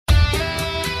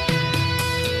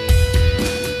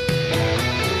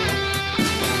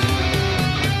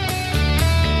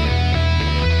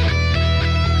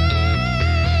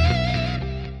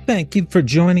Thank you for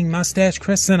joining Mustache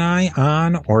Chris and I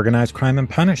on Organized Crime and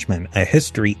Punishment, a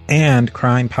history and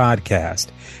crime podcast.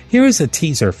 Here is a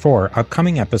teaser for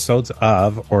upcoming episodes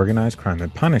of Organized Crime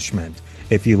and Punishment.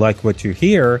 If you like what you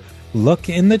hear, look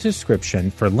in the description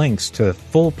for links to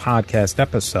full podcast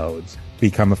episodes.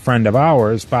 Become a friend of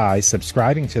ours by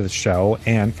subscribing to the show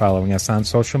and following us on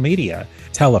social media.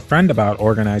 Tell a friend about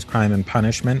Organized Crime and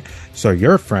Punishment so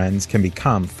your friends can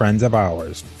become friends of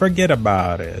ours. Forget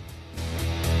about it.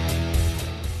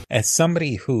 As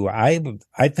somebody who I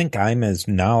think I'm as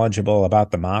knowledgeable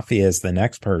about the mafia as the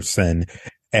next person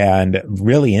and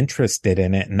really interested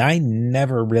in it, and I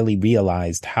never really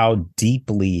realized how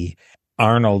deeply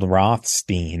Arnold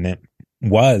Rothstein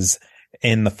was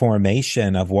in the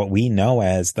formation of what we know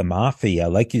as the mafia.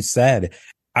 Like you said,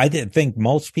 I didn't think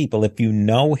most people, if you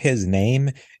know his name,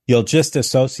 you'll just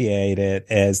associate it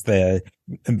as the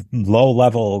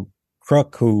low-level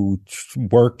crook who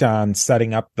worked on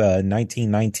setting up the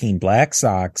 1919 Black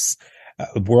Sox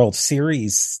World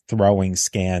Series throwing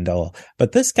scandal.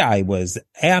 But this guy was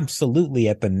absolutely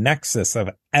at the nexus of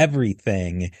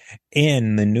everything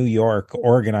in the New York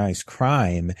organized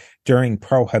crime during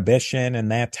Prohibition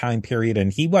and that time period.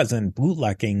 And he wasn't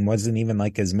bootlegging, wasn't even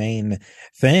like his main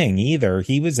thing either.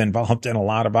 He was involved in a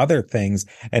lot of other things.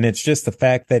 And it's just the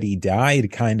fact that he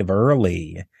died kind of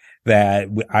early that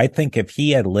I think if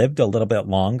he had lived a little bit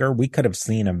longer, we could have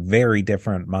seen a very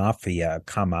different mafia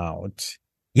come out.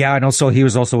 Yeah, and also he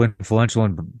was also influential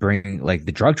in bringing like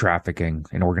the drug trafficking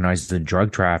and organizing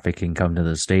drug trafficking come to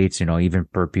the States. You know, even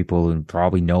for people who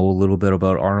probably know a little bit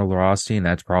about Arnold Rothstein,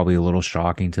 that's probably a little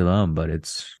shocking to them, but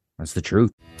that's the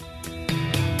truth.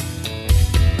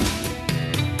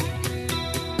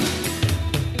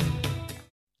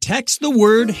 Text the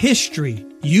word history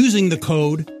using the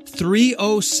code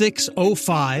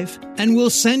 30605 and we'll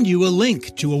send you a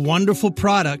link to a wonderful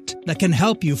product that can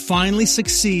help you finally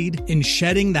succeed in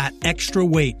shedding that extra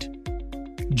weight.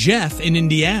 Jeff in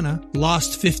Indiana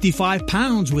lost 55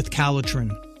 pounds with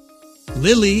Calitrin.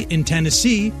 Lily in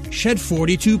Tennessee shed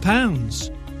 42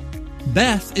 pounds.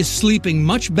 Beth is sleeping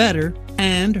much better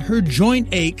and her joint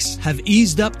aches have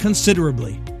eased up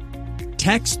considerably.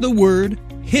 Text the word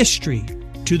history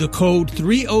to the code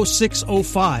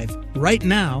 30605 right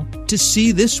now to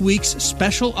see this week's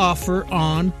special offer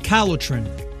on Calitrin.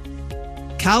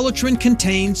 Calitrin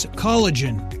contains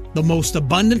collagen, the most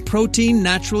abundant protein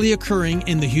naturally occurring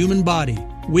in the human body,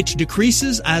 which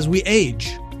decreases as we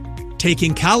age.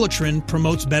 Taking Calitrin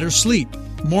promotes better sleep,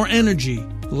 more energy,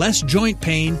 less joint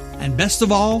pain, and best of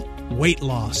all, weight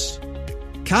loss.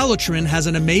 Calitrin has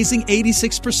an amazing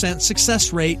 86%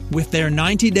 success rate with their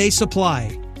 90-day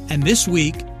supply. And this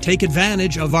week, take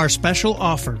advantage of our special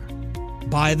offer.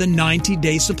 Buy the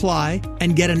 90-day supply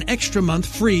and get an extra month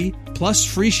free plus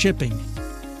free shipping.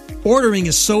 Ordering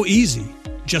is so easy.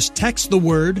 Just text the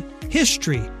word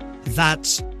HISTORY.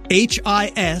 That's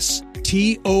HISTORY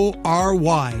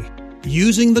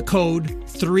using the code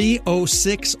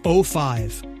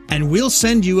 30605. And we'll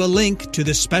send you a link to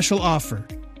this special offer.